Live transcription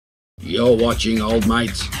You're watching Old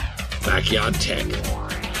Mate's Backyard Tech.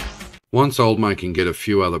 Once Old Mate can get a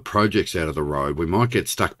few other projects out of the road, we might get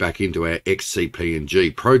stuck back into our XCP&G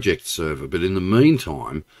project server, but in the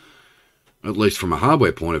meantime, at least from a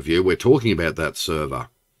hardware point of view, we're talking about that server.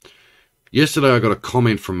 Yesterday I got a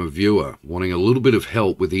comment from a viewer wanting a little bit of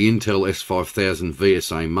help with the Intel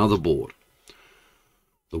S5000VSA motherboard.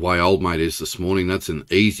 The way Old Mate is this morning, that's an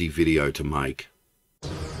easy video to make.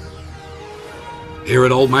 Here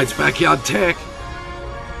at Old Mate's Backyard Tech,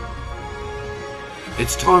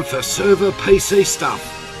 it's time for server PC stuff.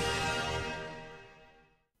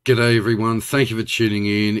 G'day everyone, thank you for tuning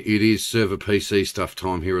in. It is server PC stuff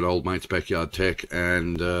time here at Old Mate's Backyard Tech,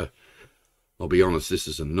 and I'll be honest, this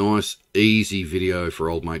is a nice, easy video for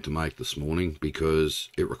Old Mate to make this morning because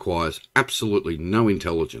it requires absolutely no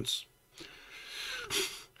intelligence.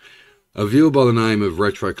 A viewer by the name of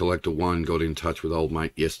Retro Collector 1 got in touch with Old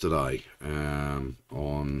Mate yesterday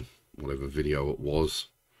on whatever video it was.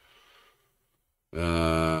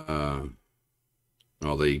 The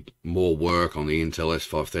more work on the Intel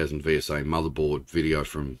S5000VSA motherboard video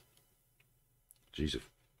from, geez, a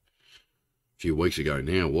few weeks ago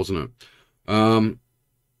now, wasn't it?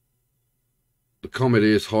 The comment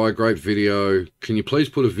is, hi, great video. Can you please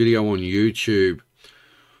put a video on YouTube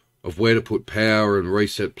of where to put power and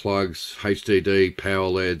reset plugs, HDD, power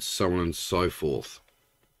LEDs, so on and so forth.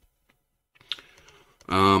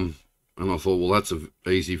 And I thought, well, that's an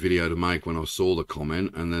easy video to make when I saw the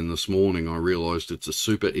comment, and then this morning I realised it's a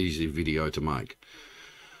super easy video to make.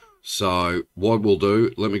 So what we'll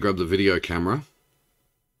do, let me grab the video camera,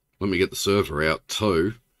 let me get the server out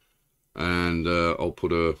too, and I'll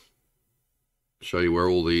show you where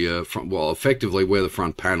all the effectively where the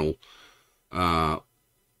front panel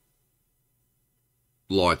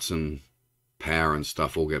lights and power and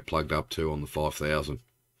stuff all get plugged up to on the 5000.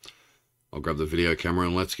 I'll grab the video camera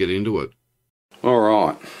and let's get into it.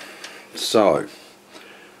 Alright, so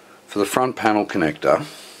for the front panel connector,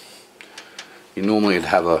 you normally would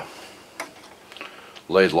have a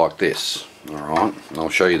lead like this, alright, and I'll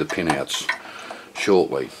show you the pinouts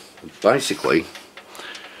shortly. Basically,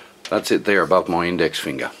 that's it there above my index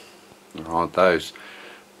finger. Alright,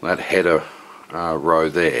 that header row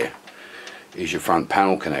there is your front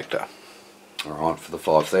panel connector, alright, for the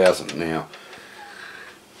 5000. Now,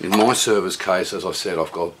 in my server's case, as I said,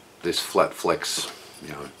 I've got this flat flex,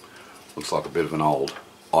 looks like a bit of an old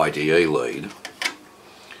IDE lead,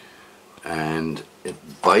 and it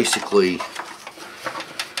basically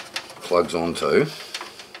plugs onto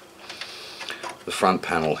the front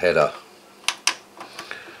panel header.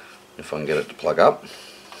 If I can get it to plug up,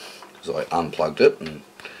 because I unplugged it and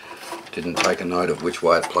didn't take a note of which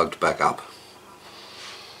way it plugged back up.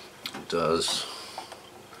 It does.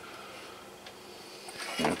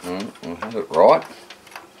 I had it right.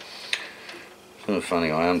 It's kind of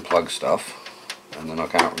funny, I unplug stuff and then I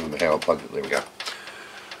can't remember how I plugged it. There we go.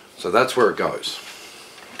 So that's where it goes.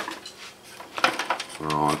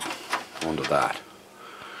 Alright, onto that.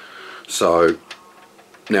 So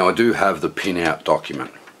now I do have the pinout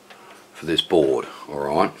document for this board,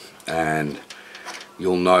 alright, and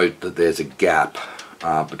you'll note that there's a gap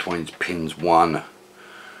between pins 1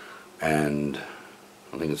 and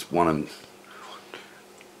I think it's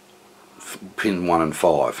pin 1 and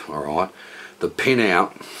 5, alright. The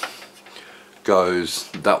pinout goes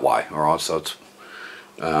that way, alright, so it's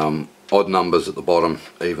odd numbers at the bottom,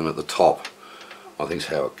 even at the top, I think is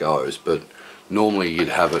how it goes, but normally you'd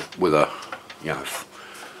have it with a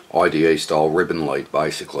IDE style ribbon lead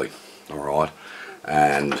basically, alright,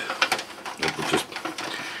 and it would just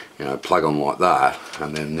plug on like that,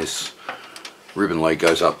 and then this ribbon lead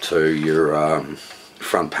goes up to your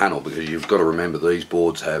front panel, because you've got to remember these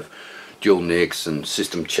boards have dual NICs and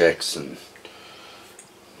system checks and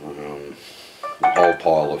a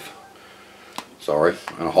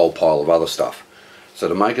whole pile of other stuff. So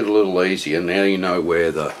to make it a little easier, now you know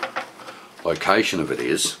where the location of it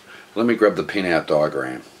is, let me grab the pinout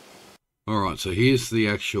diagram. Alright, so here's the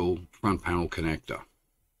actual front panel connector.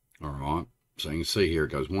 Alright, so you can see here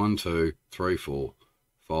it goes 1, 2, 3, 4,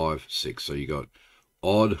 5, 6. So you got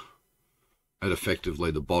odd at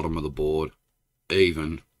effectively the bottom of the board,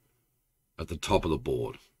 even at the top of the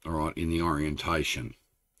board, alright, in the orientation.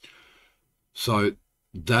 So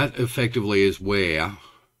that effectively is where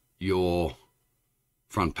your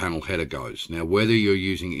front panel header goes. Now, whether you're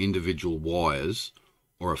using individual wires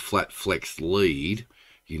or a flat flex lead,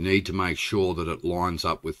 you need to make sure that it lines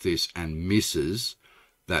up with this and misses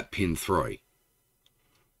that pin 3.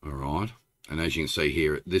 Alright, and as you can see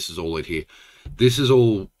here, this is all it here. This is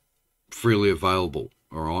all freely available,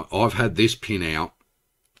 alright. I've had this pin out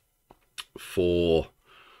for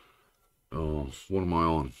what am I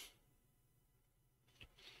on?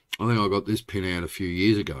 I think I got this pin out a few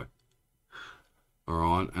years ago. All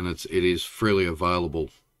right, and it is freely available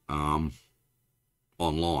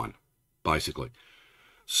online, basically.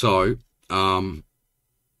 So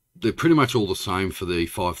they're pretty much all the same for the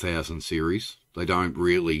 5000 series. They don't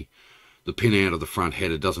really, the pin out of the front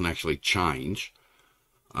header doesn't actually change.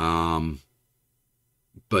 But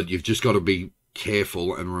you've just got to be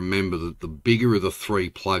careful and remember that the bigger of the 3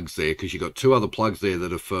 plugs there, because you've got 2 other plugs there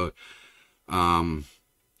that are for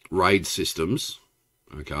RAID systems,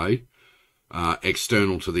 okay,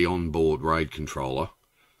 external to the onboard RAID controller.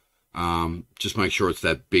 Just make sure it's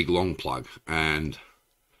that big long plug. And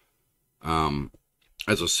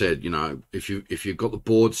as I said, you know, if you've got the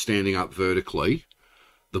board standing up vertically,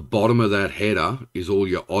 the bottom of that header is all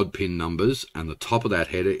your odd pin numbers, and the top of that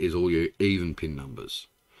header is all your even pin numbers.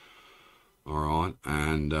 All right,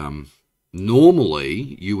 and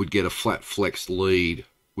normally you would get a flat flex lead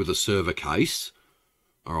with a server case.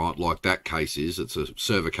 All right, like that case is. It's a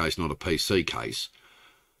server case, not a PC case.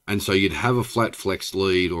 And so you'd have a flat flex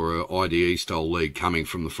lead or an IDE style lead coming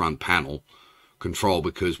from the front panel control,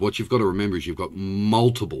 because what you've got to remember is you've got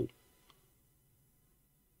multiple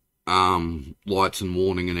lights and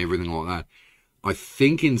warning and everything like that. I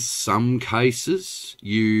think in some cases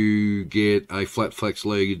you get a flat flex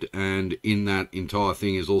lead, and in that entire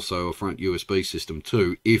thing is also a front USB system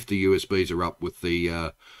too, if the USBs are up with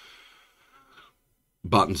the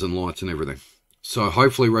buttons and lights and everything. So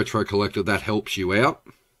hopefully, Retro Collector, that helps you out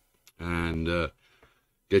and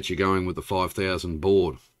get you going with the 5000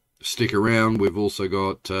 board. Stick around, we've also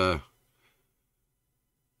got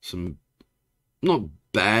some not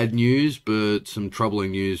bad news, but some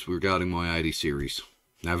troubling news regarding my 80 series.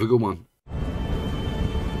 Have a good one.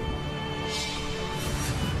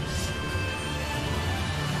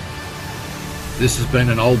 This has been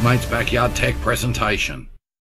an Old Mate's Backyard Tech presentation.